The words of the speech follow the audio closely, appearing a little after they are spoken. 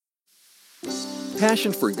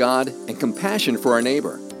passion for God and compassion for our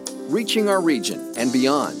neighbor, reaching our region and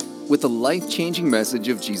beyond with the life-changing message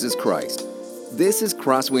of Jesus Christ. This is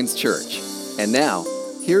Crosswinds Church. And now,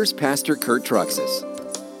 here's Pastor Kurt Truxas.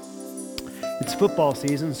 It's football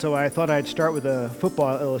season, so I thought I'd start with a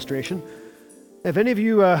football illustration. Have any of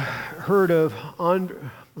you heard of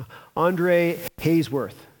Andre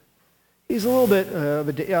Haysworth? He's a little bit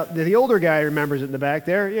the older guy remembers it in the back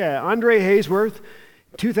there. Yeah, Andre Haysworth,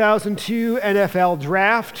 2002 NFL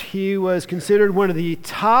draft. He was considered one of the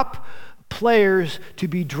top players to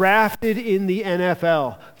be drafted in the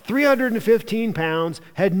NFL. 315 pounds,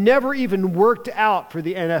 had never even worked out for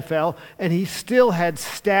the NFL, and he still had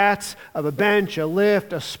stats of a bench, a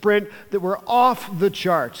lift, a sprint that were off the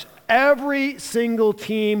charts. Every single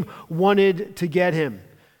team wanted to get him.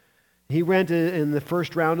 He went in the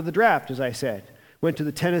first round of the draft, as I said. Went to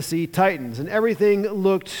the Tennessee Titans, and everything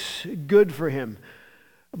looked good for him.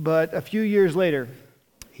 But a few years later,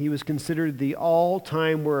 he was considered the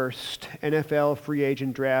all-time worst NFL free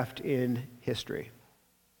agent draft in history.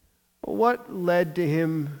 What led to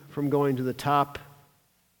him from going to the top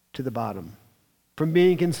to the bottom? From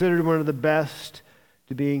being considered one of the best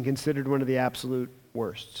to being considered one of the absolute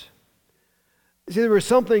worst? See, there was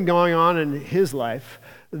something going on in his life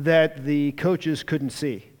that the coaches couldn't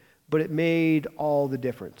see, but it made all the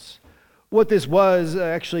difference. What this was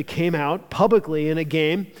actually came out publicly in a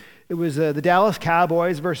game. It was the Dallas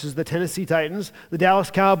Cowboys versus the Tennessee Titans. The Dallas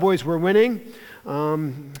Cowboys were winning.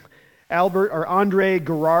 Andre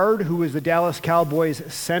Garrard, who was the Dallas Cowboys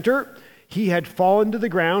center, he had fallen to the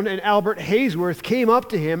ground, and Albert Haysworth came up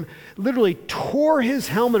to him, literally tore his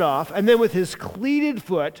helmet off, and then with his cleated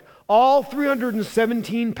foot, all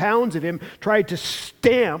 317 pounds of him, tried to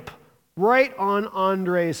stamp right on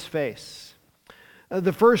Andre's face.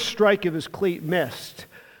 The first strike of his cleat missed,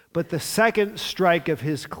 but the second strike of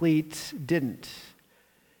his cleat didn't.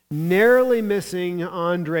 Narrowly missing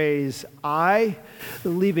Andre's eye,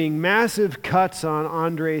 leaving massive cuts on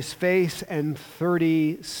Andre's face and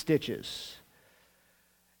 30 stitches.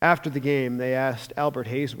 After the game, they asked Albert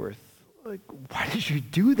Haysworth, why did you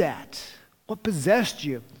do that? What possessed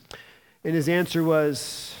you? And his answer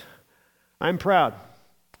was, I'm proud.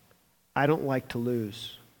 I don't like to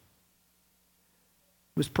lose.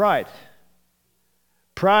 It was pride.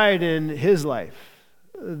 Pride in his life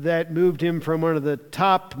that moved him from one of the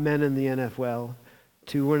top men in the NFL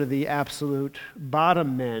to one of the absolute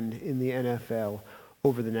bottom men in the NFL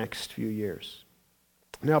over the next few years.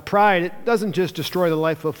 Now, pride, it doesn't just destroy the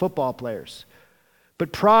life of football players,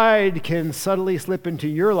 but pride can subtly slip into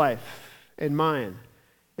your life and mine.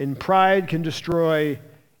 And pride can destroy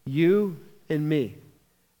you and me.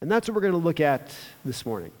 And that's what we're going to look at this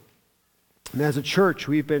morning. And as a church,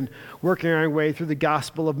 we've been working our way through the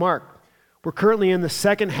Gospel of Mark. We're currently in the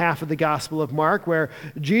second half of the Gospel of Mark, where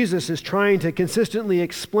Jesus is trying to consistently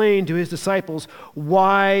explain to his disciples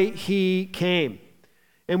why he came.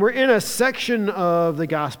 And we're in a section of the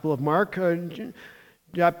Gospel of Mark,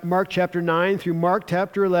 Mark chapter 9 through Mark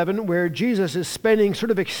chapter 11, where Jesus is spending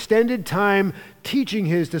sort of extended time teaching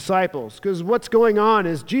his disciples. Because what's going on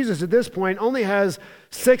is Jesus at this point only has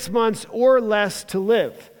 6 months or less to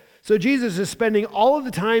live. So Jesus is spending all of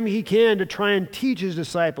the time he can to try and teach his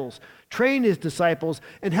disciples, train his disciples,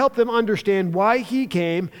 and help them understand why he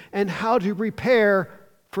came and how to prepare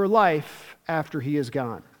for life after he is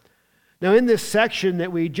gone. Now, in this section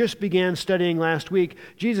that we just began studying last week,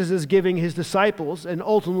 Jesus is giving his disciples, and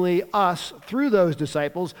ultimately us, through those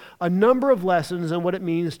disciples, a number of lessons on what it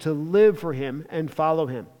means to live for him and follow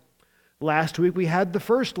him. Last week we had the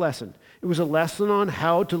first lesson. It was a lesson on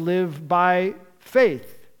how to live by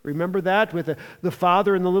faith. Remember that with the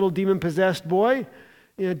father and the little demon-possessed boy?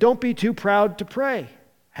 Don't be too proud to pray.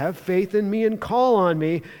 Have faith in me and call on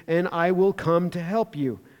me, and I will come to help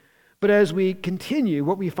you. But as we continue,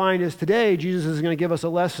 what we find is today, Jesus is going to give us a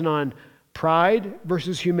lesson on pride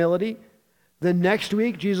versus humility. Then next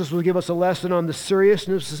week, Jesus will give us a lesson on the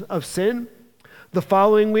seriousness of sin. The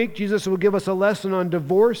following week, Jesus will give us a lesson on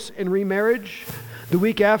divorce and remarriage. The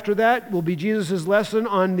week after that will be Jesus' lesson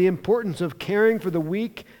on the importance of caring for the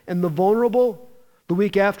weak and the vulnerable. The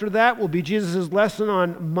week after that will be Jesus' lesson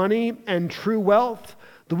on money and true wealth.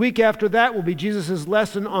 The week after that will be Jesus'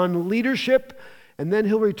 lesson on leadership. And then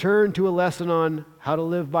he'll return to a lesson on how to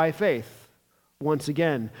live by faith, once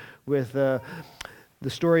again, with the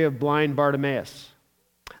story of blind Bartimaeus.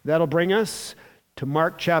 That'll bring us to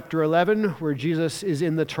Mark chapter 11, where Jesus is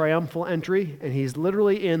in the triumphal entry, and he's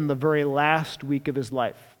literally in the very last week of his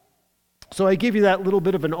life. So I give you that little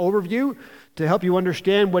bit of an overview to help you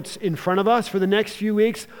understand what's in front of us for the next few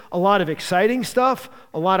weeks. A lot of exciting stuff,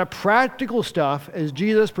 a lot of practical stuff as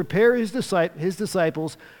Jesus prepares his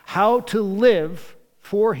disciples how to live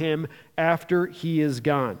for him after he is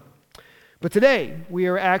gone. But today, we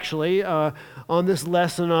are actually on this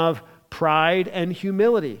lesson of pride and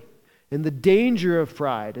humility, and the danger of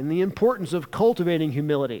pride, and the importance of cultivating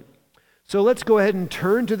humility. So let's go ahead and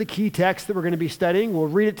turn to the key text that we're going to be studying. We'll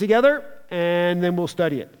read it together, and then we'll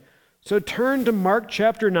study it. So turn to Mark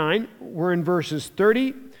chapter 9. We're in verses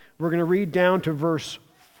 30. We're going to read down to verse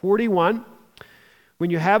 41. When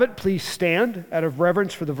you have it, please stand out of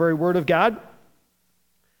reverence for the very word of God.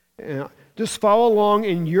 Just follow along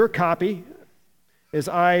in your copy as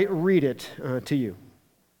I read it to you.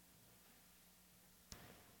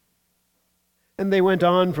 And they went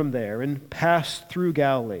on from there and passed through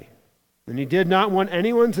Galilee. And he did not want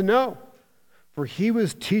anyone to know, for he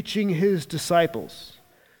was teaching his disciples,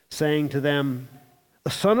 saying to them,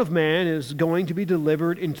 "The Son of Man is going to be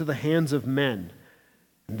delivered into the hands of men,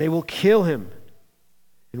 and they will kill him.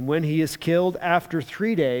 And when he is killed, after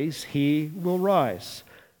 3 days, he will rise."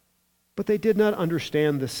 But they did not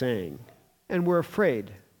understand the saying, and were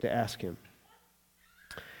afraid to ask him.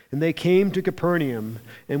 And they came to Capernaum,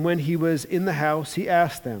 and when he was in the house, he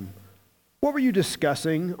asked them, "What were you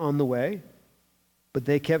discussing on the way?" But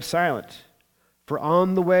they kept silent, for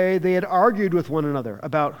on the way they had argued with one another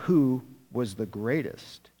about who was the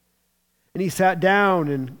greatest. And he sat down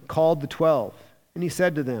and called the 12, and he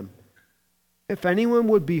said to them, "If anyone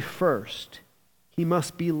would be first, he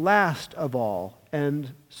must be last of all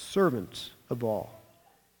and servant of all."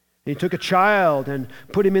 And he took a child and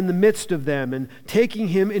put him in the midst of them, and taking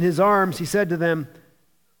him in his arms, he said to them,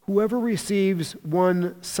 "Whoever receives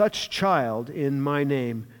one such child in my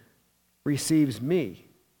name receives me.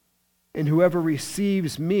 And whoever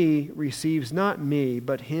receives me receives not me,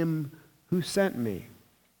 but him who sent me."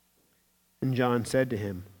 And John said to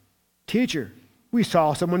him, "Teacher, we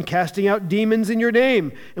saw someone casting out demons in your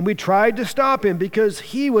name, and we tried to stop him because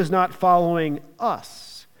he was not following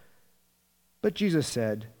us." But Jesus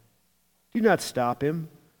said, "Do not stop him,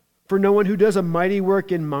 for no one who does a mighty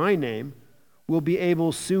work in my name will be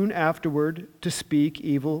able soon afterward to speak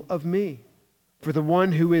evil of me. For the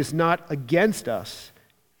one who is not against us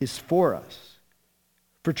is for us.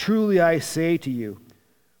 For truly I say to you,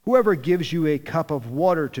 whoever gives you a cup of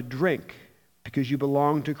water to drink because you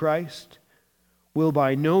belong to Christ will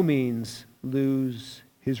by no means lose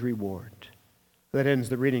his reward." That ends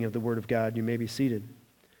the reading of the Word of God. You may be seated.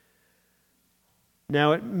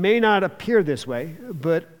 Now, it may not appear this way,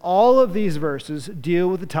 but all of these verses deal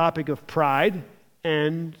with the topic of pride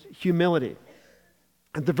and humility.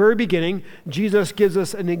 At the very beginning, Jesus gives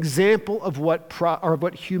us an example of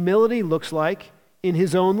what humility looks like in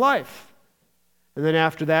his own life. And then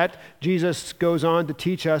after that, Jesus goes on to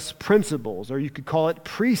teach us principles, or you could call it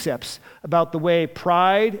precepts, about the way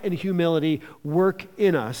pride and humility work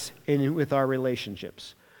in us and with our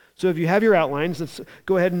relationships. So if you have your outlines, let's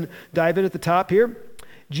go ahead and dive in at the top here.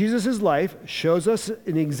 Jesus' life shows us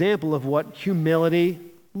an example of what humility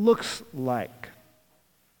looks like.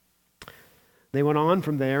 They went on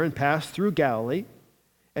from there and passed through Galilee,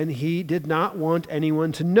 and he did not want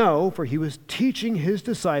anyone to know, for he was teaching his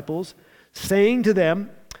disciples, saying to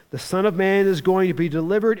them, "The Son of Man is going to be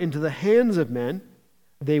delivered into the hands of men.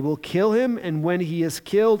 They will kill him, and when he is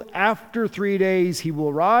killed, after 3 days he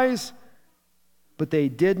will rise." But they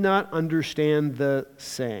did not understand the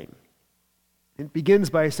saying. It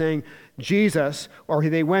begins by saying Jesus, or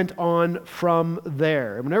they went on from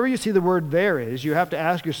there. And whenever you see the word "there" is, you have to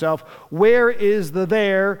ask yourself, where is the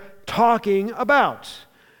 "there" talking about?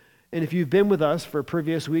 And if you've been with us for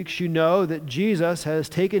previous weeks, you know that Jesus has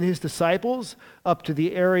taken his disciples up to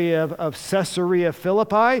the area of Caesarea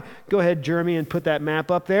Philippi. Go ahead, Jeremy, and put that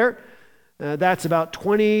map up there. That's about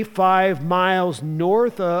 25 miles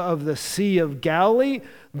north of the Sea of Galilee.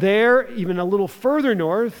 There, even a little further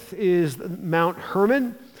north, is Mount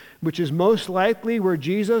Hermon, which is most likely where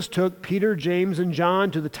Jesus took Peter, James, and John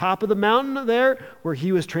to the top of the mountain there, where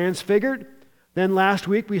he was transfigured. Then last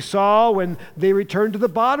week we saw when they returned to the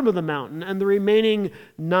bottom of the mountain and the remaining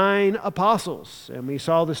 9 apostles. And we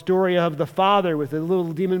saw the story of the father with the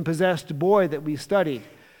little demon-possessed boy that we studied.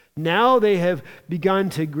 Now they have begun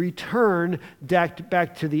to return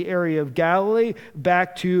back to the area of Galilee,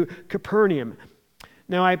 back to Capernaum.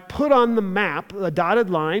 Now I put on the map a dotted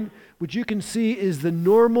line, which you can see is the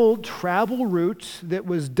normal travel route that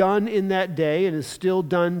was done in that day and is still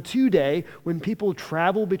done today when people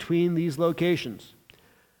travel between these locations.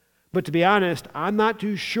 But to be honest, I'm not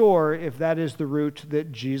too sure if that is the route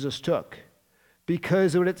that Jesus took.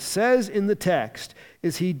 Because what it says in the text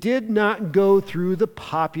is he did not go through the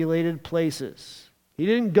populated places. He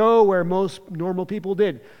didn't go where most normal people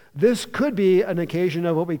did. This could be an occasion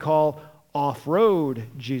of what we call off-road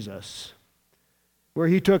Jesus, where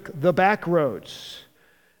he took the back roads,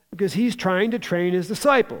 because he's trying to train his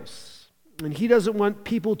disciples. And he doesn't want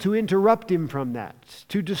people to interrupt him from that,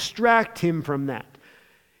 to distract him from that.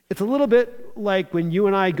 It's a little bit like when you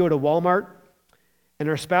and I go to Walmart and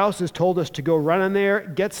our spouse has told us to go run in there,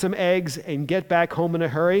 get some eggs, and get back home in a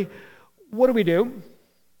hurry. What do?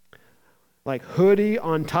 Like hoodie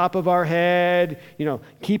on top of our head,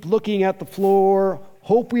 keep looking at the floor,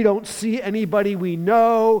 hope we don't see anybody we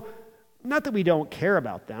know. Not that we don't care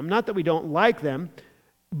about them, not that we don't like them,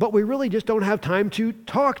 but we really just don't have time to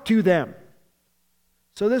talk to them.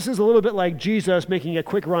 So this is a little bit like Jesus making a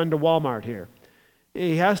quick run to Walmart here.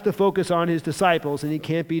 He has to focus on his disciples, and he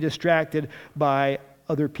can't be distracted by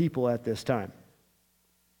other people at this time.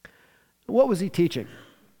 What was he teaching?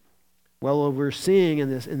 Well, what we're seeing in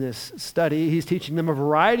this study, he's teaching them a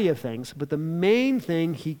variety of things, but the main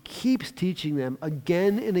thing he keeps teaching them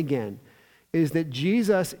again and again is that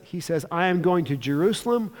Jesus, he says, I am going to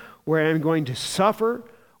Jerusalem, where I'm going to suffer,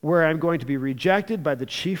 where I'm going to be rejected by the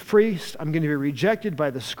chief priests, I'm going to be rejected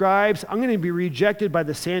by the scribes, I'm going to be rejected by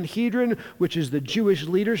the Sanhedrin, which is the Jewish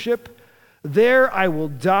leadership. There I will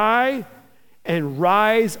die and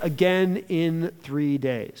rise again in 3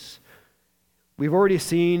 days. We've already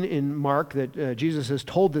seen in Mark that Jesus has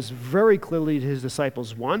told this very clearly to his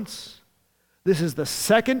disciples once. This is the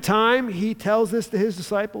second time he tells this to his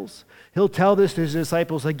disciples. He'll tell this to his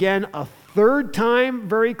disciples again a third time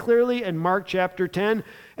very clearly in Mark chapter 10.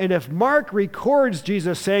 And if Mark records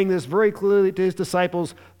Jesus saying this very clearly to his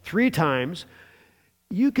disciples 3 times,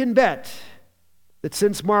 you can bet that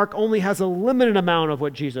since Mark only has a limited amount of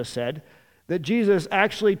what Jesus said, that Jesus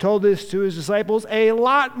actually told this to his disciples a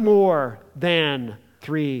lot more than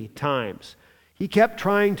 3 times. He kept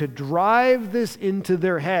trying to drive this into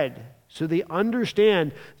their head so they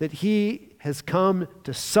understand that he has come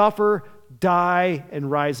to suffer, die,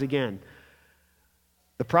 and rise again.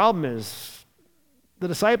 The problem is the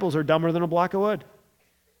disciples are dumber than a block of wood.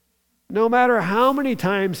 No matter how many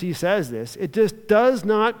times he says this, it just does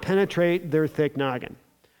not penetrate their thick noggin.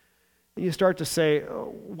 And you start to say,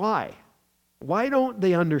 why? Why don't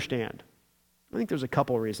they understand? I think there's a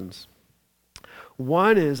couple reasons.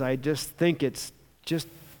 One is I just think it's just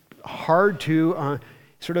hard to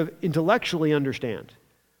sort of intellectually understand.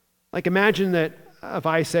 Like imagine that if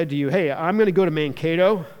I said to you, hey, I'm going to go to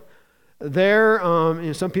Mankato. There,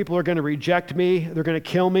 some people are going to reject me, they're going to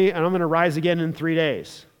kill me, and I'm going to rise again in 3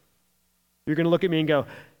 days. You're going to look at me and go,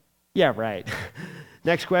 yeah, right.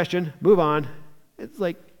 Next question, move on. It's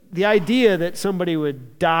like the idea that somebody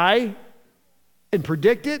would die and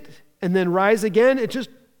predict it and then rise again,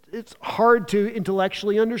 it's hard to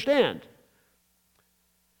intellectually understand.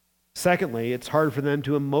 Secondly, it's hard for them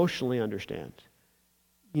to emotionally understand.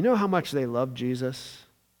 You know how much they love Jesus?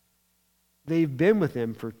 They've been with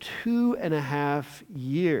him for 2.5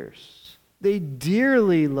 years. They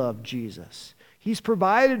dearly love Jesus. He's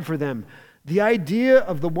provided for them. The idea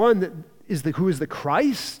of the one that who is the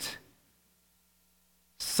Christ,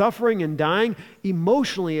 suffering and dying,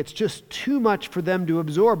 emotionally, it's just too much for them to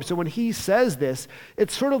absorb. So when he says this,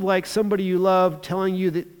 it's sort of like somebody you love telling you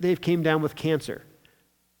that they've came down with cancer.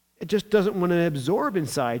 It just doesn't want to absorb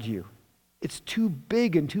inside you. It's too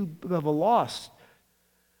big and too of a loss.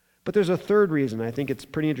 But there's a third reason I think it's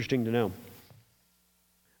pretty interesting to know.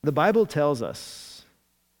 The Bible tells us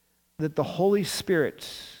that the Holy Spirit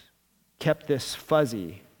kept this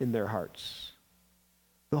fuzzy in their hearts.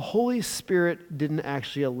 The Holy Spirit didn't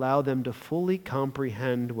actually allow them to fully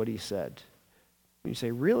comprehend what he said. You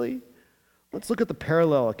say, really? Let's look at the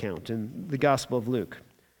parallel account in the Gospel of Luke.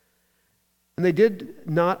 And they did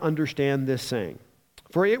not understand this saying,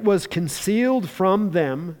 for it was concealed from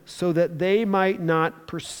them so that they might not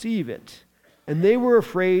perceive it. And they were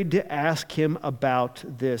afraid to ask him about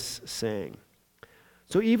this saying.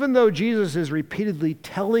 So even though Jesus is repeatedly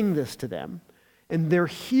telling this to them, and they're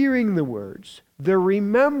hearing the words, they're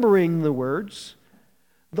remembering the words,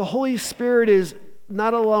 the Holy Spirit is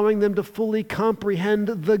not allowing them to fully comprehend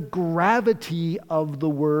the gravity of the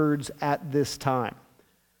words at this time.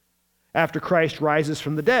 After Christ rises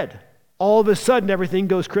from the dead, all of a sudden everything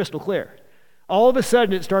goes crystal clear. All of a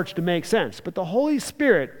sudden it starts to make sense. But the Holy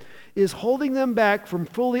Spirit is holding them back from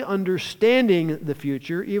fully understanding the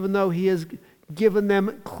future, even though he has given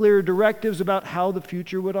them clear directives about how the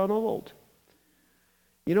future would unfold.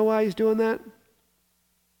 You know why he's doing that?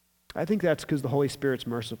 I think that's because the Holy Spirit's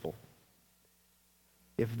merciful.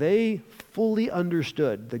 if they fully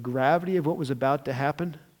understood the gravity of what was about to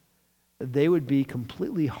happen, they would be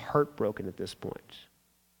completely heartbroken at this point.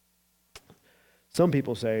 Some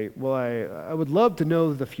people say, well, I would love to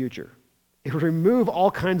know the future. It would remove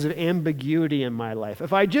all kinds of ambiguity in my life.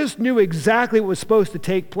 If I just knew exactly what was supposed to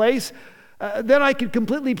take place, then I could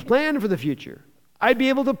completely plan for the future. I'd be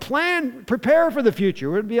able to prepare for the future.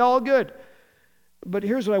 It would be all good. But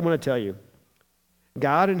here's what I want to tell you.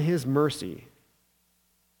 God in His mercy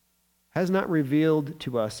has not revealed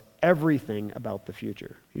to us everything about the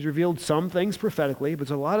future. He's revealed some things prophetically, but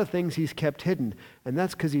there's a lot of things He's kept hidden, and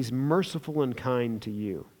that's because He's merciful and kind to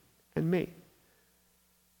you and me.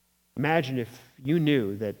 Imagine if you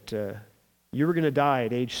knew that you were going to die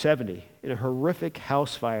at age 70 in a horrific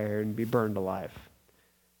house fire and be burned alive.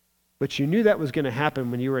 But you knew that was going to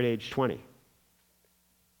happen when you were at age 20.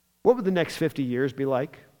 What would the next 50 years be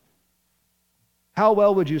like? How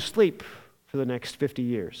well would you sleep for the next 50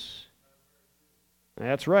 years?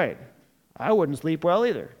 That's right. I wouldn't sleep well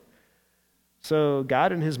either. So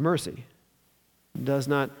God in His mercy does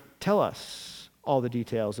not tell us all the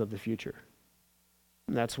details of the future.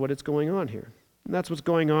 And that's what is going on here. And that's what's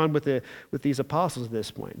going on with these apostles at this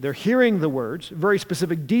point. They're hearing the words, very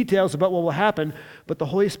specific details about what will happen, but the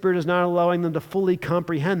Holy Spirit is not allowing them to fully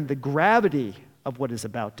comprehend the gravity of what is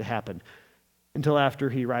about to happen until after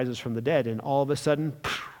He rises from the dead. And all of a sudden,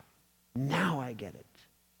 now I get it.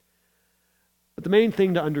 But the main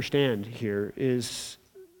thing to understand here is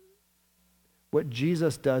what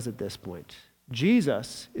Jesus does at this point.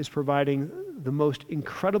 Jesus is providing the most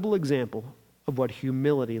incredible example of what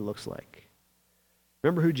humility looks like.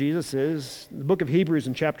 Remember who Jesus is? The book of Hebrews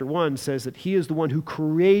in chapter 1 says that He is the one who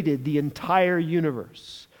created the entire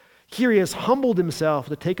universe. Here He has humbled Himself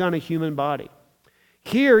to take on a human body.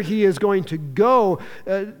 Here He is going to go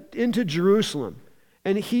into Jerusalem,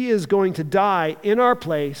 and He is going to die in our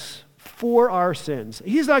place for our sins.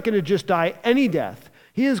 He's not going to just die any death.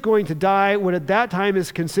 He is going to die what at that time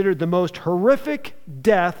is considered the most horrific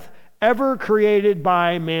death ever created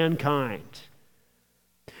by mankind.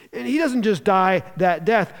 And He doesn't just die that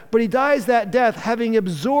death, but He dies that death having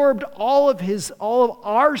absorbed all of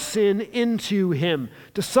our sin into Him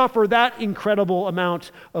to suffer that incredible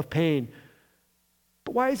amount of pain.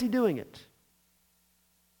 But why is He doing it?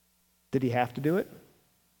 Did He have to do it?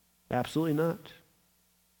 Absolutely not.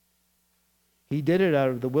 He did it out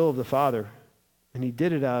of the will of the Father, and He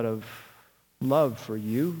did it out of love for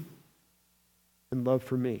you and love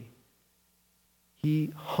for me.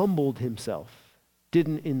 He humbled Himself,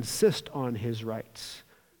 didn't insist on His rights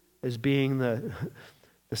as being the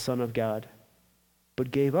Son of God,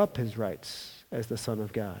 but gave up His rights as the Son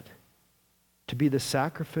of God to be the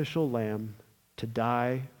sacrificial lamb to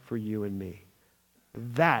die for you and me.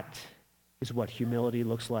 That is what humility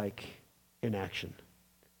looks like in action.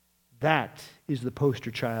 That is the poster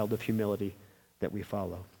child of humility that we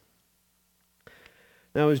follow.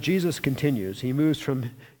 Now, as Jesus continues, He moves from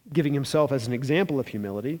giving Himself as an example of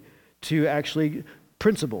humility to actually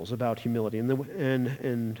principles about humility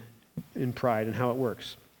and pride and how it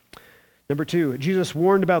works. Number 2, Jesus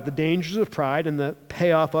warned about the dangers of pride and the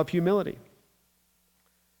payoff of humility.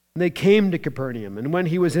 And they came to Capernaum, and when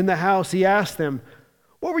He was in the house, He asked them,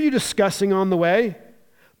 "What were you discussing on the way?"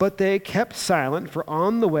 But they kept silent, for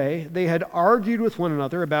on the way they had argued with one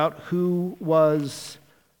another about who was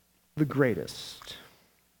the greatest.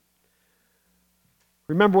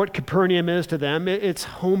 Remember what Capernaum is to them. It's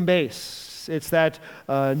home base. It's that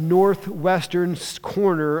northwestern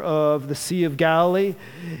corner of the Sea of Galilee.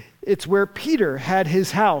 It's where Peter had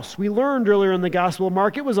his house. We learned earlier in the Gospel of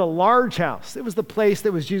Mark, it was a large house. It was the place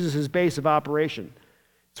that was Jesus' base of operation.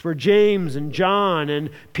 It's where James and John and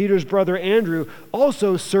Peter's brother Andrew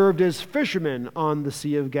also served as fishermen on the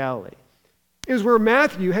Sea of Galilee. It was where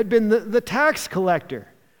Matthew had been the tax collector.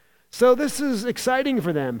 So this is exciting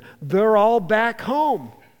for them. They're all back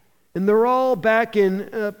home, and they're all back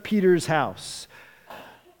in Peter's house.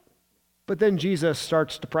 But then Jesus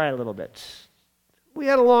starts to pry a little bit. We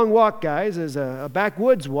had a long walk, guys, as a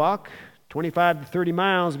backwoods walk, 25 to 30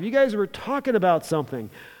 miles. But you guys were talking about something.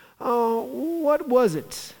 What was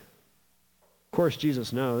it? Of course,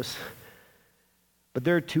 Jesus knows, but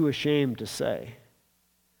they're too ashamed to say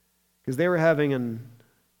because they were having an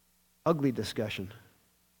ugly discussion,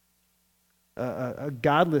 a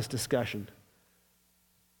godless discussion,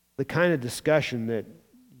 the kind of discussion that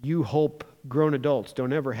you hope grown adults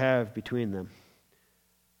don't ever have between them.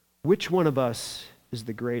 Which one of us is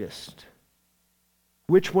the greatest?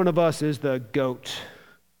 Which one of us is the GOAT,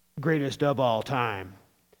 greatest of all time?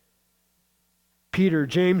 Peter,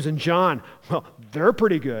 James, and John, well, they're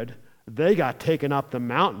pretty good. They got taken up the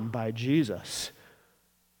mountain by Jesus.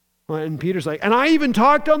 And Peter's like, and I even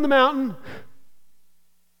talked on the mountain.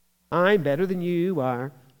 I'm better than you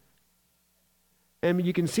are. And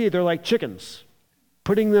you can see they're like chickens,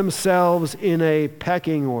 putting themselves in a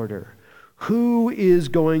pecking order. Who is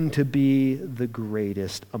going to be the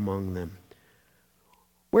greatest among them?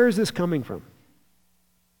 Where is this coming from?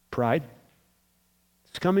 Pride.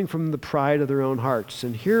 It's coming from the pride of their own hearts.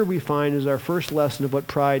 And here we find is our first lesson of what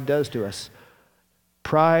pride does to us.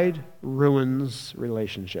 Pride ruins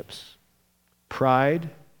relationships. Pride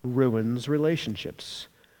ruins relationships.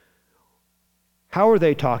 How are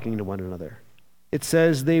they talking to one another? It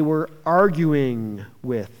says they were arguing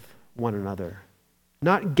with one another,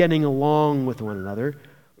 not getting along with one another.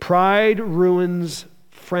 Pride ruins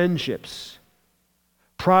friendships.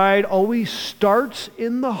 Pride always starts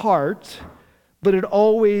in the heart, but it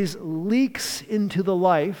always leaks into the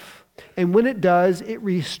life. And when it does, it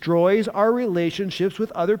destroys our relationships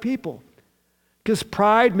with other people. Because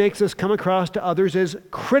pride makes us come across to others as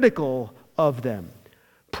critical of them.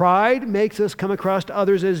 Pride makes us come across to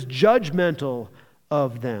others as judgmental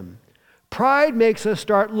of them. Pride makes us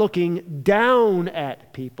start looking down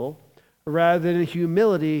at people rather than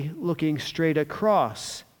humility looking straight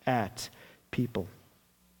across at people.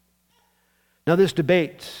 Now this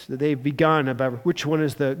debate that they've begun about which one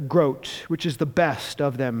is the groat, which is the best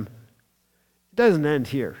of them, it doesn't end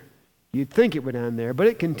here. You'd think it would end there, but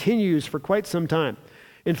it continues for quite some time.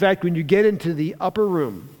 In fact, when you get into the upper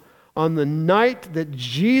room, on the night that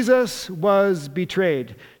Jesus was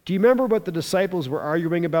betrayed, do you remember what the disciples were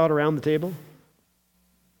arguing about around the table?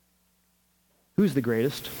 Who's the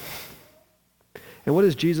greatest? And what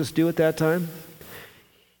does Jesus do at that time?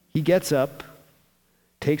 He gets up,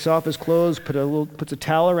 takes off his clothes, puts a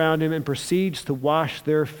towel around him, and proceeds to wash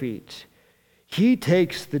their feet. He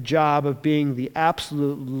takes the job of being the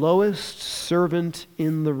absolute lowest servant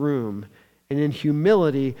in the room, and in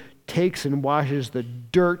humility takes and washes the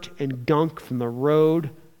dirt and gunk from the road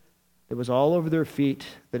that was all over their feet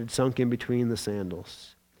that had sunk in between the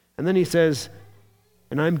sandals. And then he says,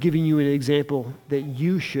 and I'm giving you an example that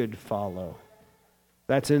you should follow.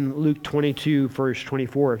 That's in Luke 22, verse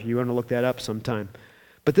 24, if you want to look that up sometime.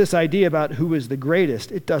 But this idea about who is the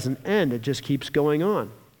greatest, it doesn't end. It just keeps going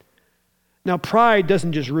on. Now, pride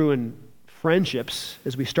doesn't just ruin friendships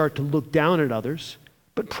as we start to look down at others,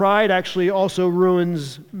 but pride actually also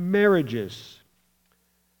ruins marriages.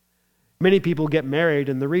 Many people get married,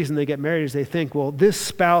 and the reason they get married is they think, well, this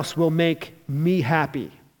spouse will make me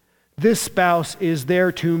happy. This spouse is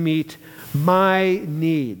there to meet my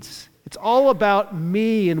needs. It's all about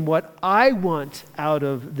me and what I want out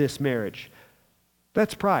of this marriage.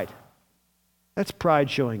 That's pride. That's pride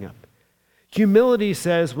showing up. Humility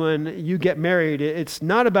says when you get married, it's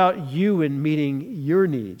not about you and meeting your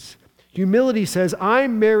needs. Humility says,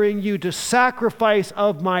 I'm marrying you to sacrifice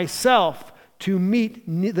of myself to meet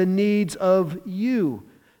the needs of you,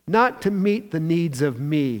 not to meet the needs of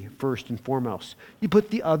me first and foremost. You put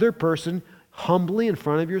the other person humbly in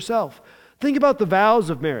front of yourself. Think about the vows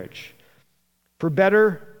of marriage. For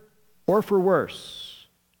better or for worse,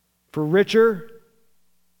 for richer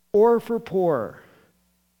or for poorer,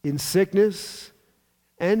 in sickness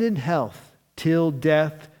and in health, till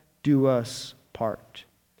death do us part.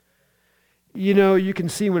 You know, you can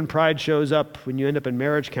see when pride shows up when you end up in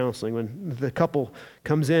marriage counseling, when the couple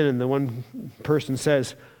comes in and the one person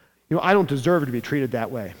says, you know, I don't deserve to be treated that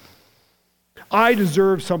way. I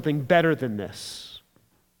deserve something better than this.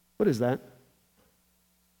 What is that?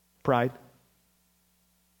 Pride.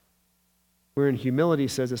 Wherein humility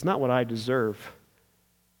says, it's not what I deserve.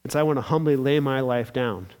 It's I want to humbly lay my life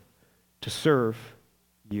down to serve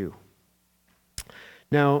you.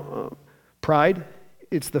 Now, pride,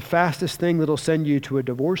 it's the fastest thing that'll send you to a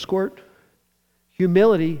divorce court.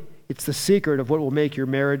 Humility, it's the secret of what will make your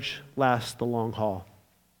marriage last the long haul.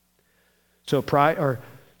 So pride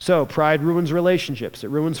ruins relationships. It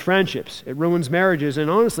ruins friendships. It ruins marriages. And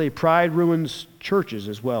honestly, pride ruins churches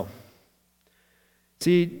as well.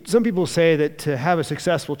 See, some people say that to have a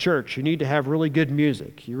successful church, you need to have really good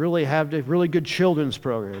music. You really have to have really good children's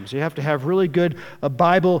programs. You have to have really good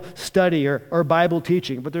Bible study or Bible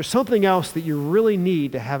teaching. But there's something else that you really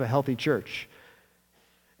need to have a healthy church.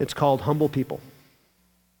 It's called humble people.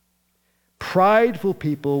 Prideful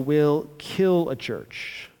people will kill a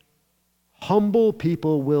church. Humble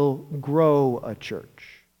people will grow a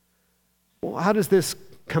church. Well, how does this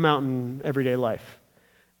come out in everyday life?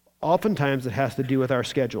 Oftentimes it has to do with our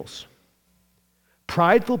schedules.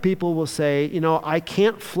 Prideful people will say, you know, I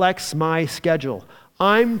can't flex my schedule.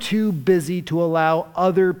 I'm too busy to allow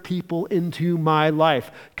other people into my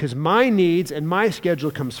life because my needs and my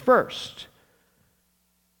schedule comes first.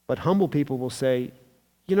 But humble people will say,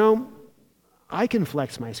 I can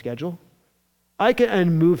flex my schedule. I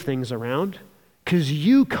can move things around because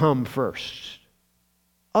you come first.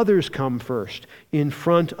 Others come first in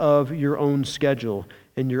front of your own schedule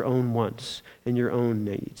and your own wants and your own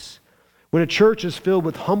needs. When a church is filled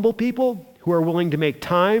with humble people who are willing to make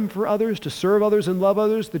time for others, to serve others and love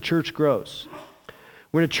others, the church grows.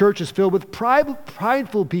 When a church is filled with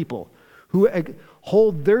prideful people who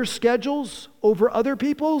hold their schedules over other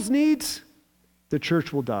people's needs, the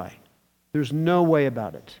church will die. There's no way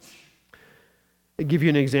about it. I'll give you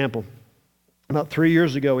an example. About 3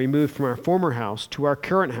 years ago, we moved from our former house to our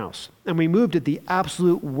current house, and we moved at the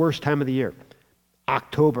absolute worst time of the year,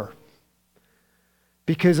 October.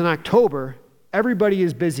 Because in October, everybody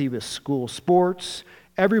is busy with school sports,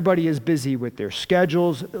 everybody is busy with their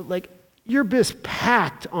schedules, like you're just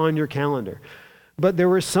packed on your calendar. But there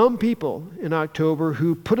were some people in October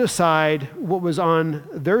who put aside what was on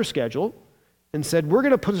their schedule and said, we're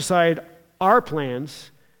going to put aside our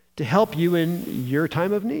plans to help you in your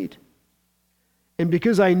time of need. And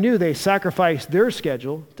because I knew they sacrificed their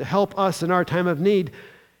schedule to help us in our time of need,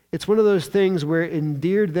 it's one of those things where it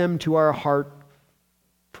endeared them to our heart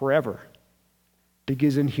forever.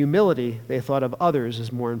 Because in humility, they thought of others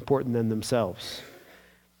as more important than themselves.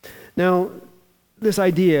 Now, this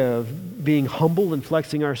idea of being humble and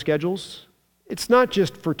flexing our schedules, it's not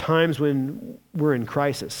just for times when we're in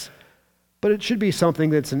crisis, but it should be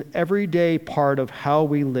something that's an everyday part of how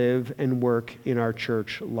we live and work in our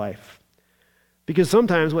church life. Because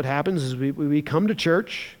sometimes what happens is we come to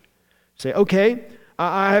church, say, okay,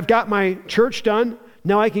 I've got my church done.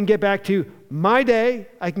 Now I can get back to my day.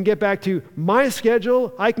 I can get back to my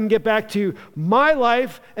schedule. I can get back to my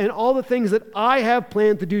life and all the things that I have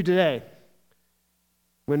planned to do today.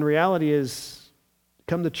 When reality is,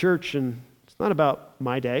 come to church and it's not about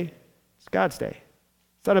my day, it's God's day.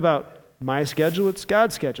 It's not about my schedule, it's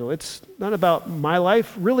God's schedule. It's not about my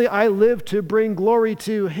life. Really, I live to bring glory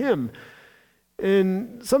to Him.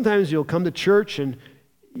 And sometimes you'll come to church and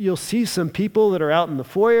you'll see some people that are out in the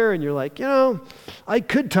foyer and you're like, I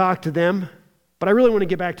could talk to them, but I really want to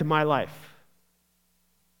get back to my life.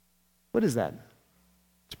 What is that?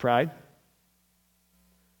 It's pride.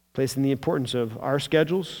 Placing the importance of our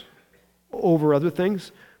schedules over other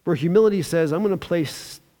things, where humility says, I'm going to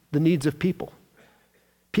place the needs of people.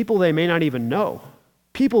 People they may not even know.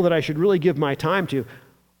 People that I should really give my time to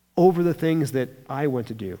over the things that I want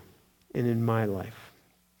to do and in my life.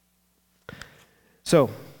 So,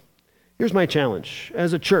 here's my challenge.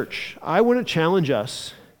 As a church, I want to challenge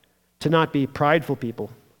us to not be prideful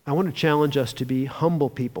people. I want to challenge us to be humble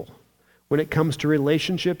people when it comes to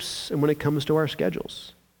relationships and when it comes to our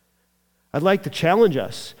schedules. I'd like to challenge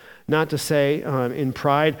us not to say in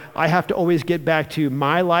pride, I have to always get back to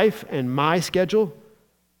my life and my schedule,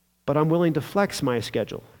 but I'm willing to flex my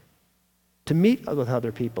schedule, to meet with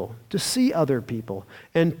other people, to see other people,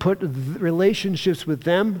 and put relationships with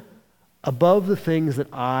them above the things that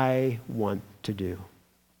I want to do.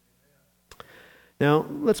 Now,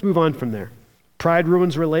 let's move on from there. Pride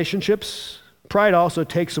ruins relationships. Pride also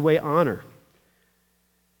takes away honor.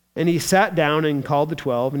 And he sat down and called the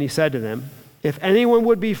 12, and he said to them, if anyone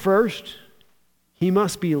would be first, he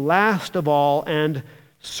must be last of all and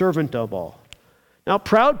servant of all. Now,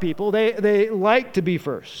 proud people, they like to be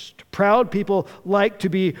first. Proud people like to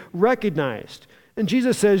be recognized. And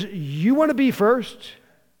Jesus says, you want to be first?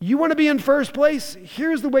 You want to be in first place?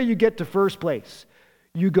 Here's the way you get to first place.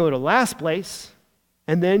 You go to last place,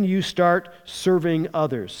 and then you start serving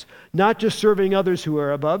others. Not just serving others who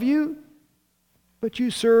are above you, but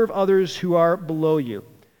you serve others who are below you.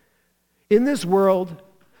 In this world,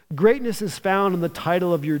 greatness is found in the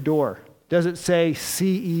title of your door. Does it say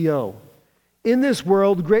CEO? In this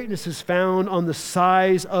world, greatness is found on the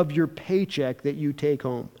size of your paycheck that you take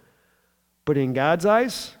home. But in God's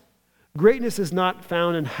eyes, greatness is not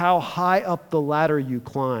found in how high up the ladder you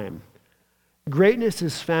climb. Greatness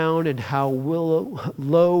is found in how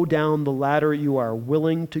low down the ladder you are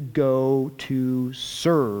willing to go to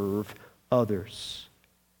serve others.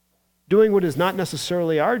 Doing what is not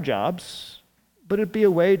necessarily our jobs, but it'd be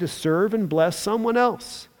a way to serve and bless someone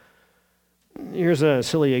else. Here's a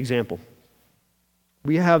silly example.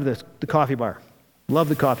 We have the coffee bar. Love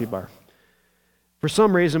the coffee bar. For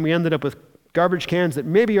some reason, we ended up with garbage cans that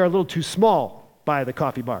maybe are a little too small by the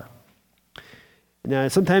coffee bar. Now,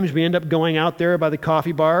 sometimes we end up going out there by the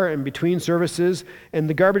coffee bar and between services, and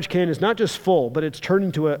the garbage can is not just full, but it's turned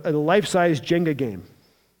into a life-size Jenga game.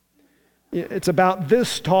 It's about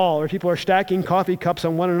this tall, or people are stacking coffee cups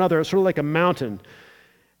on one another. It's sort of like a mountain.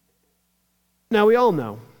 Now, we all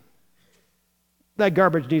know that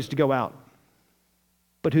garbage needs to go out.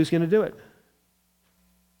 But who's going to do it?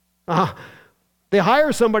 They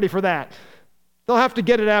hire somebody for that. They'll have to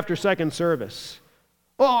get it after second service.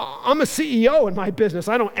 Well, I'm a CEO in my business.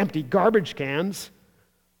 I don't empty garbage cans.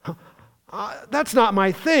 That's not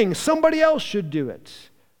my thing. Somebody else should do it.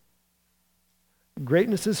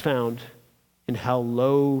 Greatness is found in how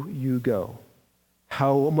low you go,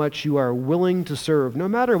 how much you are willing to serve, no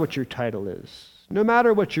matter what your title is, no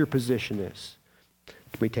matter what your position is.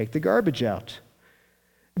 We take the garbage out.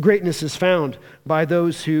 Greatness is found by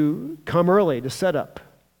those who come early to set up.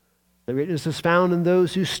 The greatness is found in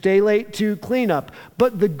those who stay late to clean up.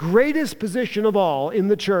 But the greatest position of all in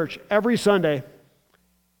the church every Sunday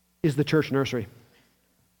is the church nursery.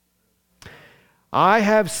 I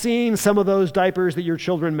have seen some of those diapers that your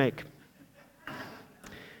children make.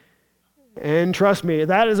 And trust me,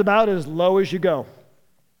 that is about as low as you go.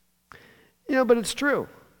 But it's true.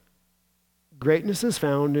 Greatness is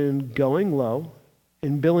found in going low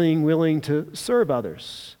and being willing to serve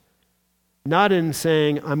others. Not in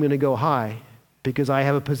saying, I'm going to go high because I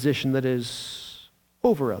have a position that is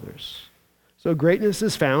over others. So greatness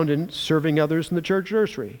is found in serving others in the church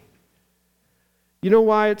nursery. You know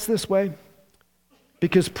why it's this way?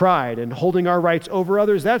 Because pride and holding our rights over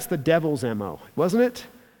others, that's the devil's MO, wasn't it?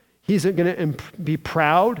 He's going to be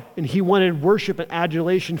proud, and he wanted worship and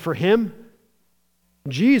adulation for him.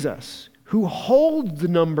 Jesus, who holds the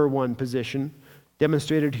number one position,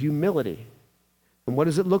 demonstrated humility. And what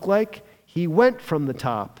does it look like? He went from the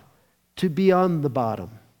top to be on the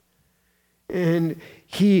bottom. And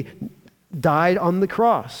he died on the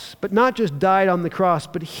cross. But not just died on the cross,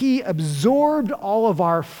 but he absorbed all of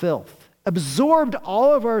our filth, absorbed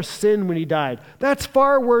all of our sin when he died. That's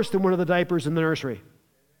far worse than one of the diapers in the nursery.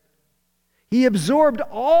 He absorbed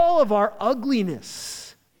all of our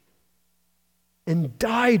ugliness and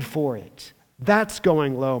died for it. That's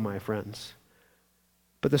going low, my friends.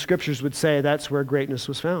 But the scriptures would say that's where greatness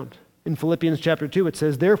was found. In Philippians chapter 2, it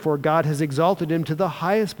says, "Therefore God has exalted him to the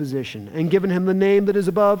highest position and given him the name that is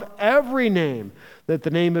above every name, that at the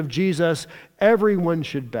name of Jesus everyone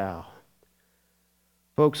should bow."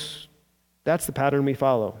 Folks, that's the pattern we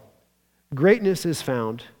follow. Greatness is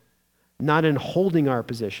found not in holding our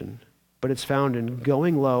position, but it's found in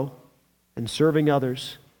going low and serving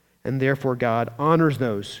others, and therefore God honors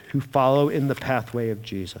those who follow in the pathway of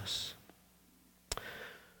Jesus.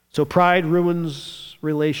 So pride ruins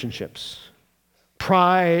relationships.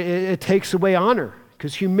 Pride, it takes away honor,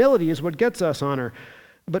 because humility is what gets us honor.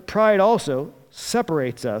 But pride also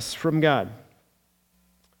separates us from God.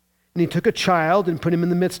 And he took a child and put him in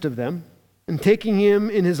the midst of them, and taking him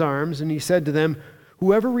in his arms, and he said to them,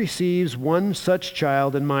 "Whoever receives one such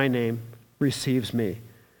child in my name receives me.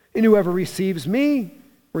 And whoever receives me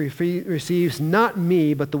receives not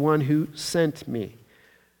me, but the one who sent me."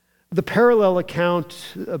 The parallel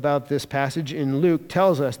account about this passage in Luke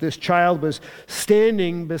tells us this child was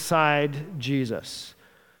standing beside Jesus.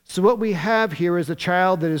 So what we have here is a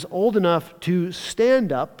child that is old enough to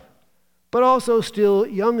stand up, but also still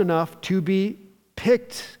young enough to be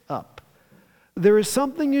picked up. There is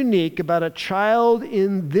something unique about a child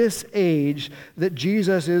in this age that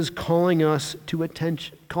Jesus is calling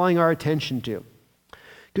our attention to.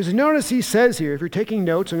 Because notice he says here, if you're taking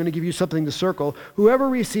notes, I'm going to give you something to circle. Whoever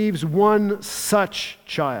receives one such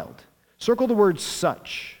child. Circle the word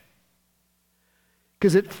such.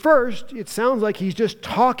 Because at first, it sounds like he's just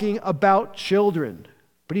talking about children.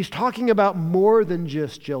 But he's talking about more than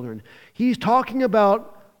just children. He's talking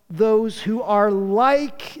about those who are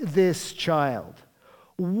like this child.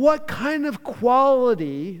 What kind of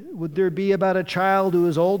quality would there be about a child who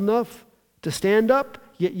is old enough to stand up,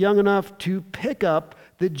 yet young enough to pick up,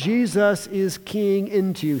 that Jesus is keying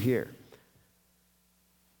into here?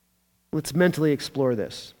 Let's mentally explore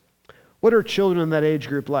this. What are children in that age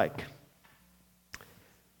group like?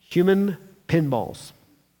 Human pinballs.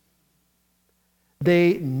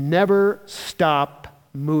 They never stop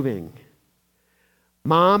moving.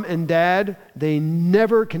 Mom and dad, they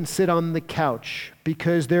never can sit on the couch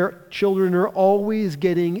because their children are always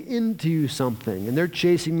getting into something and they're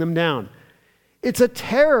chasing them down. It's a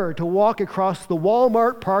terror to walk across the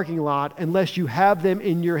Walmart parking lot unless you have them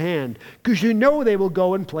in your hand, because you know they will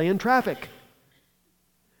go and play in traffic.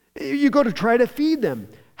 You go to try to feed them.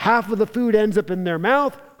 Half of the food ends up in their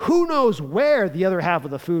mouth. Who knows where the other half of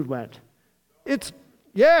the food went? It's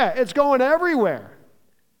going everywhere.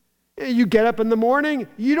 You get up in the morning,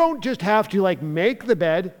 you don't just have to make the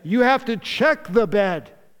bed, you have to check the bed,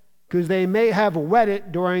 because they may have wet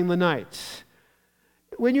it during the night.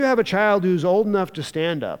 When you have a child who's old enough to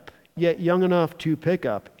stand up, yet young enough to pick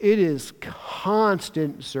up, it is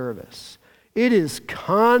constant service. It is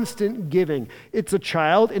constant giving. It's a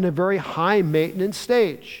child in a very high maintenance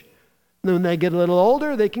stage. And when they get a little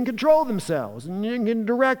older, they can control themselves and you can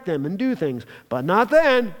direct them and do things, but not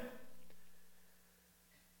then.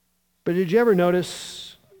 But did you ever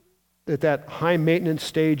notice that high maintenance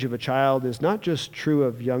stage of a child is not just true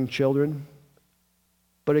of young children,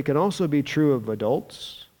 but it can also be true of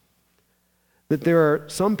adults? That there are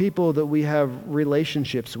some people that we have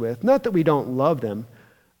relationships with, not that we don't love them,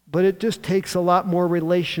 but it just takes a lot more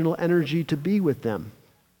relational energy to be with them.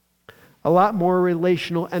 A lot more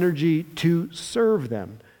relational energy to serve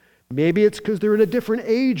them. Maybe it's because they're in a different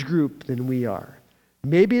age group than we are.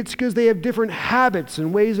 Maybe it's because they have different habits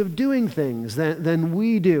and ways of doing things than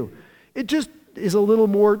we do. It just is a little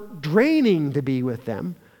more draining to be with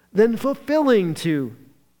them than fulfilling to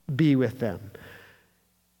be with them.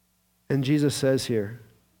 And Jesus says here,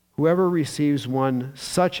 whoever receives one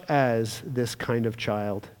such as this kind of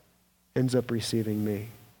child ends up receiving me.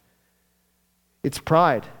 It's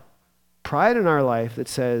pride. Pride in our life that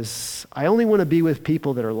says, I only want to be with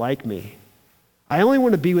people that are like me. I only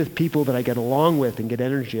want to be with people that I get along with and get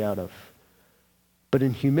energy out of. But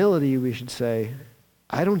in humility, we should say,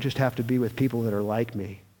 I don't just have to be with people that are like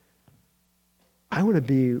me. I want to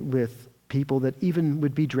be with people that even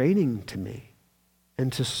would be draining to me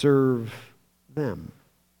and to serve them.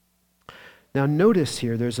 Now notice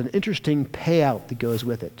here, there's an interesting payout that goes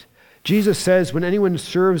with it. Jesus says, when anyone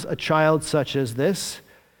serves a child such as this,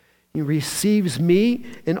 he receives me,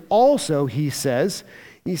 and also, he says,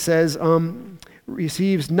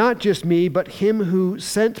 receives not just me, but him who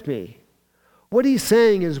sent me. What he's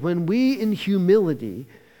saying is when we, in humility,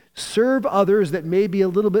 serve others that may be a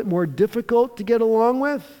little bit more difficult to get along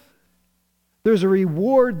with, there's a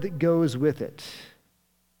reward that goes with it.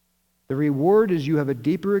 The reward is you have a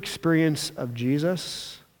deeper experience of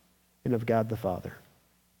Jesus and of God the Father.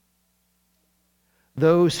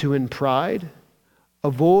 Those who in pride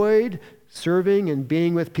avoid serving and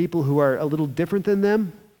being with people who are a little different than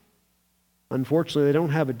them, unfortunately, they don't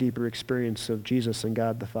have a deeper experience of Jesus and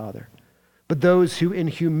God the Father. But those who in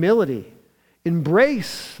humility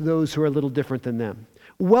embrace those who are a little different than them,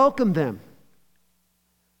 welcome them,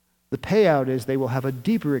 the payout is they will have a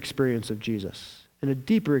deeper experience of Jesus and a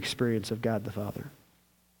deeper experience of God the Father.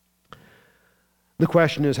 The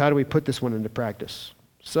question is, how do we put this one into practice?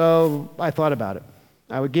 So I thought about it.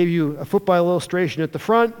 I would give you a football illustration at the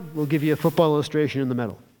front. We'll give you a football illustration in the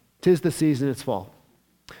middle. 'Tis the season, it's fall.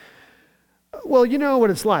 Well, you know what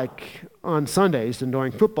it's like on Sundays and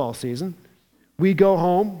during football season. We go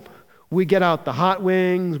home, we get out the hot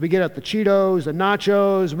wings, we get out the Cheetos, the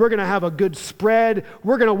nachos, we're going to have a good spread,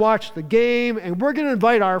 we're going to watch the game, and we're going to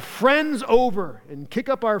invite our friends over and kick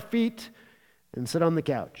up our feet and sit on the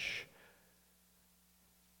couch.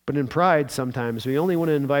 But in pride, sometimes we only want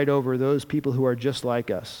to invite over those people who are just like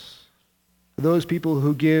us, those people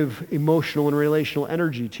who give emotional and relational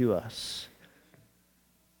energy to us.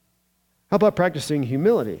 How about practicing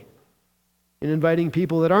humility and inviting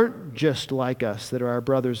people that aren't just like us, that are our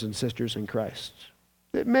brothers and sisters in Christ?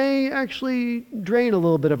 It may actually drain a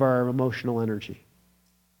little bit of our emotional energy,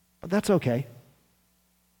 but that's okay.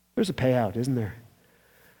 There's a payout, isn't there?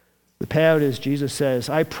 The payout is Jesus says,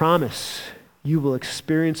 I promise you will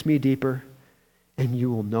experience me deeper and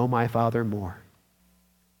you will know my Father more.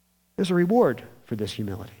 There's a reward for this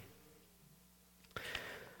humility.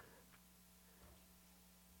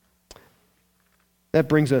 That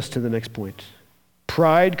brings us to the next point.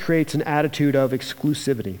 Pride creates an attitude of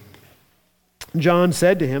exclusivity. John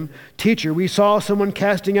said to him, Teacher, we saw someone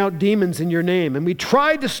casting out demons in your name, and we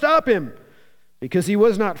tried to stop him because he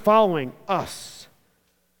was not following us.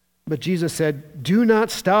 But Jesus said, Do not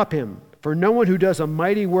stop him, for no one who does a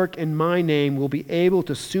mighty work in my name will be able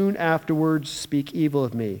to soon afterwards speak evil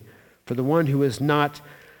of me. For the one who is not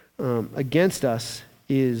against us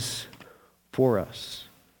is for us.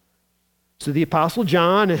 So the Apostle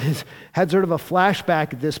John has had sort of a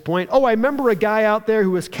flashback at this point. Oh, I remember a guy out there who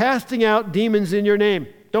was casting out demons in your name.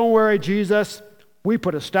 Don't worry, Jesus. We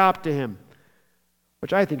put a stop to him.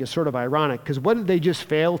 Which I think is sort of ironic, because what did they just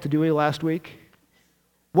fail to do last week?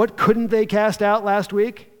 What couldn't they cast out last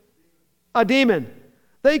week? A demon.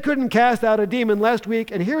 They couldn't cast out a demon last week,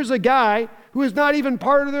 and here's a guy who is not even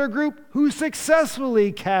part of their group who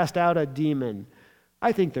successfully cast out a demon.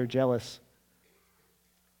 I think they're jealous.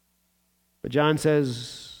 But John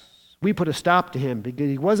says, we put a stop to him because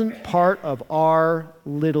he wasn't part of our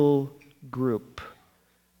little group.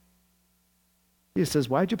 He says,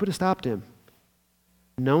 why'd you put a stop to him?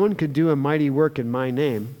 No one could do a mighty work in my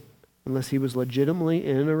name unless he was legitimately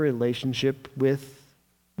in a relationship with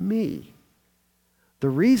me. The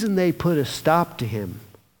reason they put a stop to him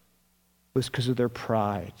was because of their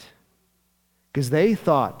pride. Because they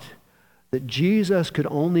thought that Jesus could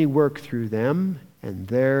only work through them and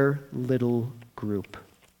their little group.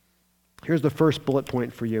 Here's the first bullet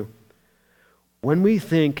point for you. When we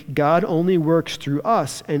think God only works through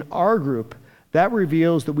us and our group, that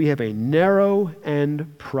reveals that we have a narrow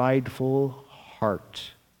and prideful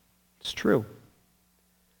heart. It's true.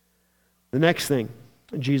 The next thing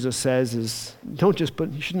Jesus says is, you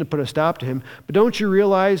shouldn't have put a stop to him, but don't you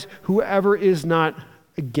realize whoever is not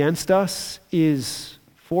against us is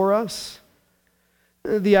for us?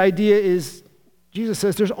 The idea is, Jesus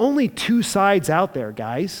says, there's only two sides out there,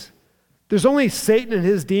 guys. There's only Satan and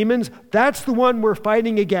his demons. That's the one we're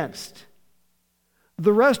fighting against.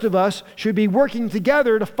 The rest of us should be working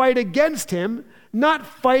together to fight against him, not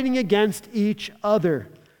fighting against each other.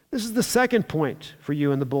 This is the second point for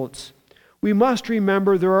you in the bullets. We must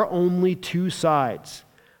remember there are only two sides.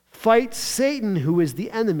 Fight Satan, who is the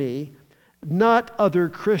enemy, not other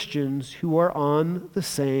Christians who are on the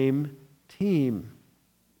same team.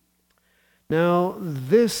 Now,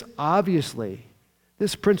 this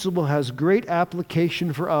principle has great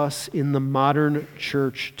application for us in the modern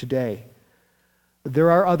church today.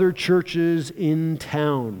 There are other churches in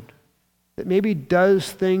town that maybe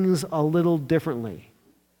does things a little differently.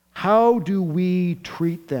 How do we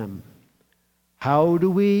treat them? How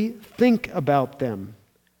do we think about them?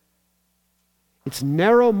 It's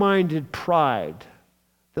narrow-minded pride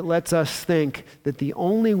that lets us think that the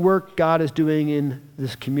only work God is doing in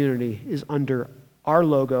this community is under our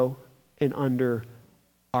logo and under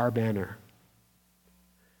our banner.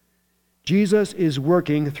 Jesus is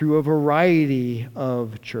working through a variety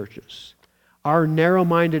of churches. Our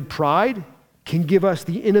narrow-minded pride can give us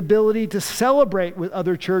the inability to celebrate with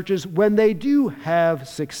other churches when they do have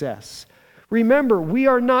success. Remember, we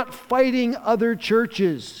are not fighting other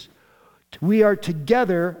churches. We are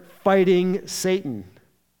together fighting Satan.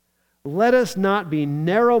 Let us not be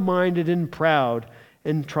narrow-minded and proud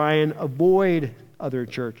and try and avoid other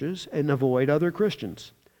churches and avoid other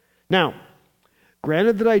Christians. Now,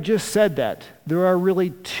 granted that I just said that, there are really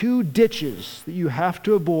two ditches that you have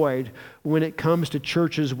to avoid when it comes to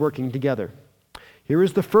churches working together. Here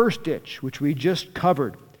is the first ditch, which we just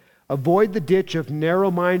covered. Avoid the ditch of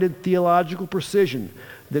narrow-minded theological precision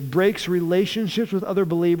that breaks relationships with other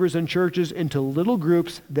believers and churches into little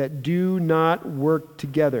groups that do not work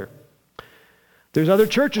together. There's other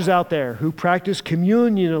churches out there who practice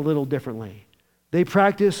communion a little differently. They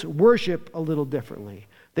practice worship a little differently.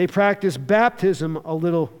 They practice baptism a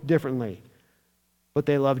little differently. But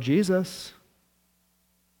they love Jesus.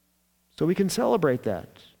 So we can celebrate that.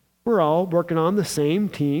 We're all working on the same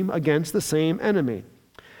team against the same enemy.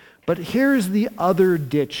 But here's the other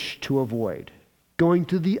ditch to avoid, going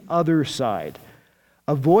to the other side.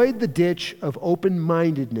 Avoid the ditch of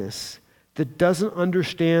open-mindedness that doesn't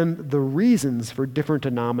understand the reasons for different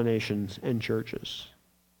denominations and churches.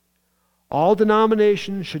 All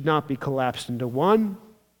denominations should not be collapsed into one.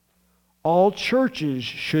 All churches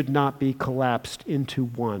should not be collapsed into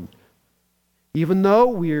one. Even though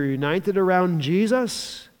we are united around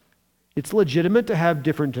Jesus, it's legitimate to have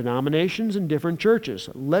different denominations and different churches.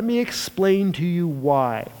 Let me explain to you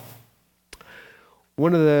why.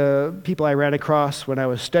 One of the people I ran across when I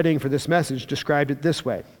was studying for this message described it this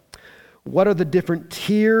way. What are the different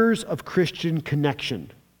tiers of Christian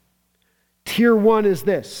connection? Tier 1 is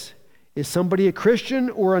this. Is somebody a Christian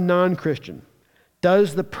or a non-Christian?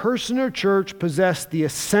 Does the person or church possess the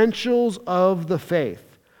essentials of the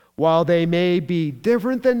faith? While they may be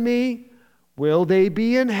different than me, will they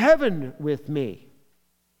be in heaven with me?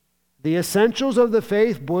 The essentials of the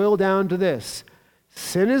faith boil down to this.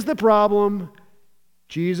 Sin is the problem.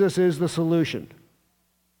 Jesus is the solution.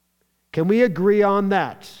 Can we agree on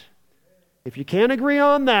that? If you can't agree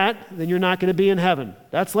on that, then you're not going to be in heaven.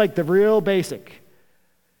 That's like the real basic.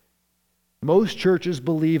 Most churches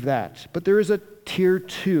believe that. But there is a tier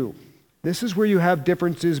 2. This is where you have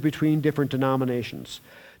differences between different denominations.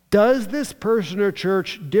 Does this person or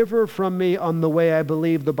church differ from me on the way I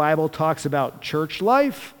believe the Bible talks about church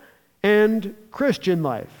life and Christian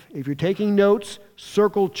life? If you're taking notes,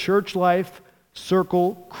 circle church life,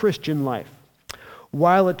 circle Christian life.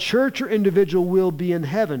 While a church or individual will be in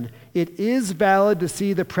heaven, it is valid to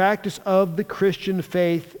see the practice of the Christian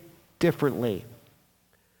faith differently.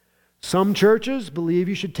 Some churches believe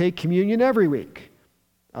you should take communion every week.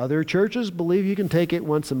 Other churches believe you can take it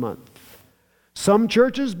once a month. Some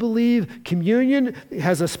churches believe communion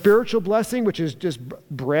has a spiritual blessing, which is just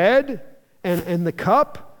bread and the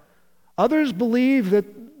cup. Others believe that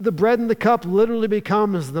the bread and the cup literally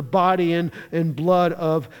becomes the body and blood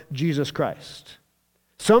of Jesus Christ.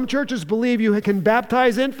 Some churches believe you can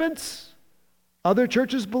baptize infants. Other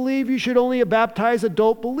churches believe you should only baptize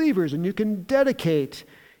adult believers and you can dedicate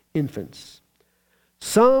infants.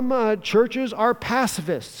 Some churches are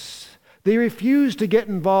pacifists. They refuse to get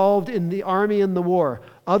involved in the army and the war.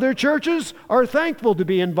 Other churches are thankful to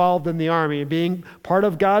be involved in the army and being part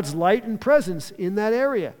of God's light and presence in that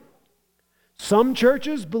area. Some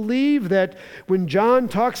churches believe that when John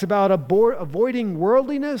talks about avoiding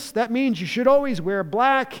worldliness, that means you should always wear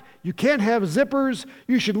black, you can't have zippers,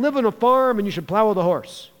 you should live on a farm, and you should plow with a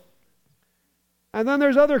horse. And then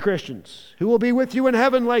there's other Christians who will be with you in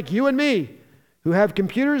heaven like you and me, who have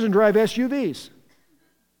computers and drive SUVs.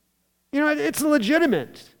 You know, it's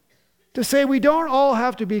legitimate to say we don't all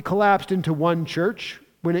have to be collapsed into one church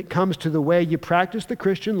when it comes to the way you practice the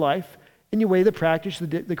Christian life and the way you practice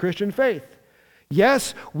the Christian faith.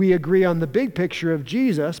 Yes, we agree on the big picture of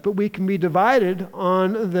Jesus, but we can be divided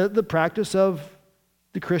on the practice of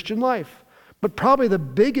the Christian life. But probably the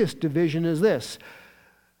biggest division is this.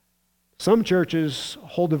 Some churches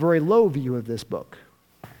hold a very low view of this book.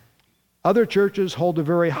 Other churches hold a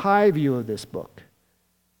very high view of this book.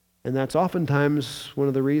 And that's oftentimes one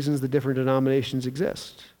of the reasons the different denominations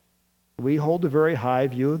exist. We hold a very high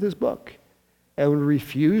view of this book and would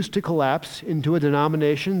refuse to collapse into a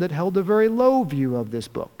denomination that held a very low view of this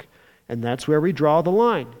book. And that's where we draw the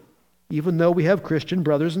line, even though we have Christian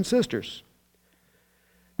brothers and sisters.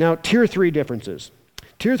 Now, tier 3 differences.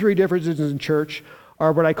 Tier 3 differences in church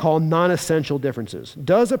are what I call non-essential differences.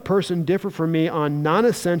 Does a person differ from me on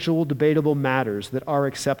non-essential debatable matters that are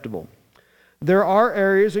acceptable? There are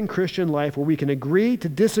areas in Christian life where we can agree to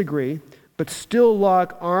disagree, but still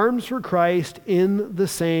lock arms for Christ in the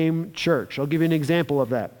same church. I'll give you an example of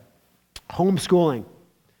that. Homeschooling.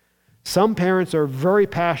 Some parents are very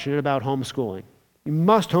passionate about homeschooling. You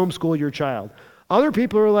must homeschool your child. Other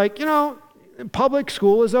people are like, public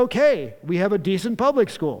school is okay. We have a decent public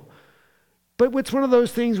school. But it's one of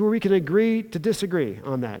those things where we can agree to disagree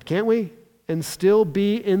on that, can't we? And still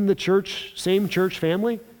be in the church, same church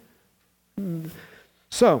family?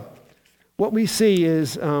 So, what we see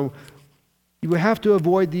is you have to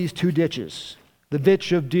avoid these two ditches. The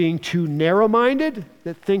ditch of being too narrow-minded,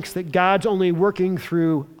 that thinks that God's only working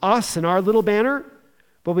through us and our little banner.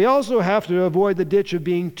 But we also have to avoid the ditch of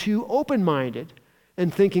being too open-minded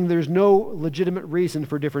and thinking there's no legitimate reason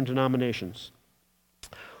for different denominations.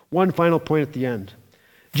 One final point at the end.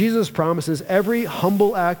 Jesus promises every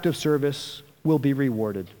humble act of service will be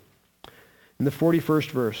rewarded. In the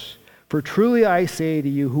 41st verse, "For truly I say to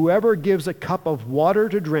you, whoever gives a cup of water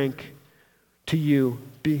to drink to you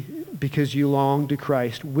because you long to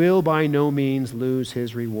Christ will by no means lose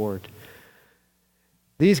his reward."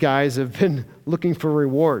 These guys have been looking for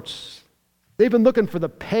rewards. They've been looking for the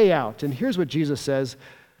payout. And here's what Jesus says.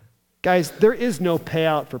 Guys, there is no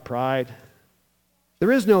payout for pride.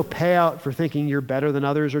 There is no payout for thinking you're better than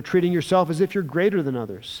others or treating yourself as if you're greater than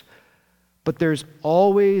others. But there's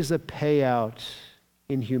always a payout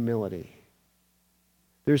in humility.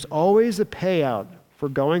 There's always a payout for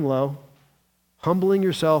going low, humbling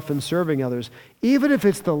yourself and serving others, even if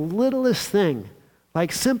it's the littlest thing,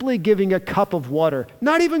 like simply giving a cup of water,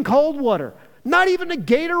 not even cold water, not even a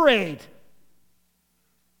Gatorade,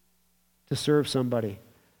 to serve somebody.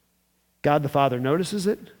 God the Father notices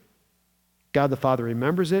it, God the Father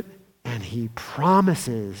remembers it, and he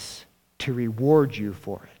promises to reward you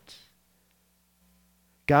for it.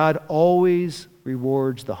 God always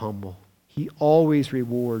rewards the humble. He always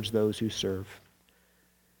rewards those who serve.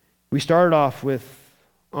 We started off with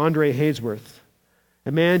Andre Haysworth,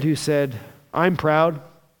 a man who said, "I'm proud,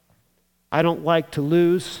 I don't like to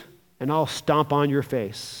lose, and I'll stomp on your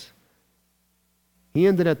face." He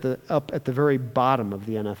ended up at the very bottom of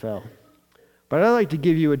the NFL. But I'd like to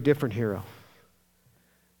give you a different hero.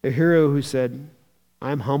 A hero who said,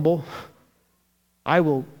 "I'm humble, I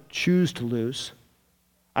will choose to lose.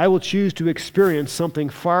 I will choose to experience something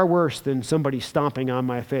far worse than somebody stomping on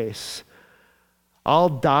my face. I'll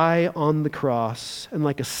die on the cross and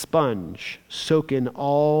like a sponge soak in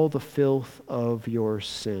all the filth of your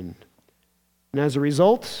sin." And as a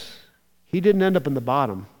result, he didn't end up in the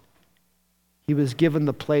bottom. He was given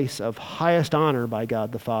the place of highest honor by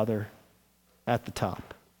God the Father at the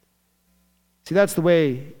top. See, that's the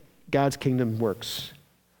way God's kingdom works.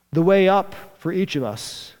 The way up for each of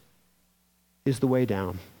us is the way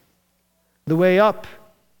down. The way up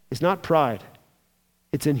is not pride.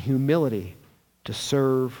 It's in humility to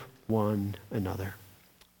serve one another.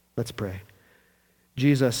 Let's pray.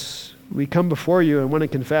 Jesus, we come before you and want to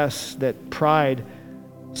confess that pride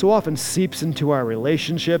so often seeps into our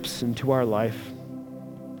relationships, into our life.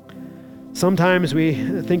 Sometimes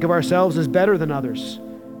we think of ourselves as better than others.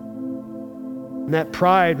 And that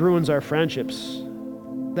pride ruins our friendships.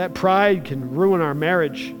 That pride can ruin our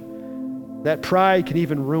marriage. That pride can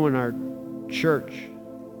even ruin our church.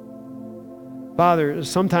 Father,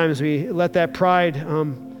 sometimes we let that pride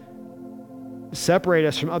separate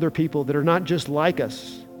us from other people that are not just like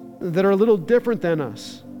us, that are a little different than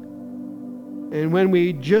us. And when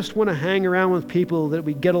we just want to hang around with people that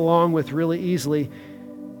we get along with really easily,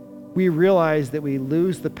 we realize that we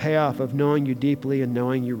lose the payoff of knowing you deeply and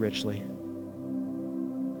knowing you richly.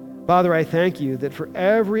 Father, I thank you that for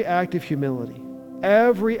every act of humility,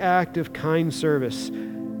 every act of kind service,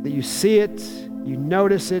 that you see it, you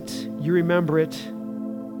notice it, you remember it,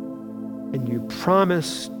 and you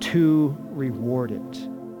promise to reward it.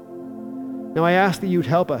 Now I ask that you'd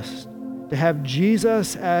help us to have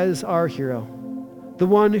Jesus as our hero, the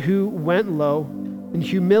one who went low, in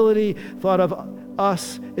humility thought of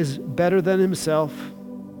us as better than himself,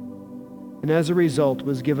 and as a result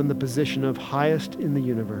was given the position of highest in the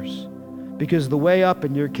universe, because the way up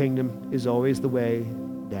in your kingdom is always the way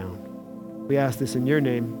down. We ask this in your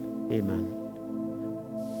name. Amen.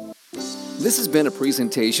 This has been a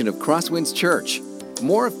presentation of Crosswinds Church.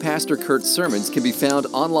 More of Pastor Kurt's sermons can be found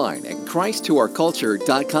online at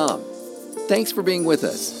christtourculture.com. Thanks for being with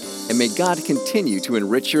us, and may God continue to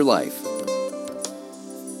enrich your life.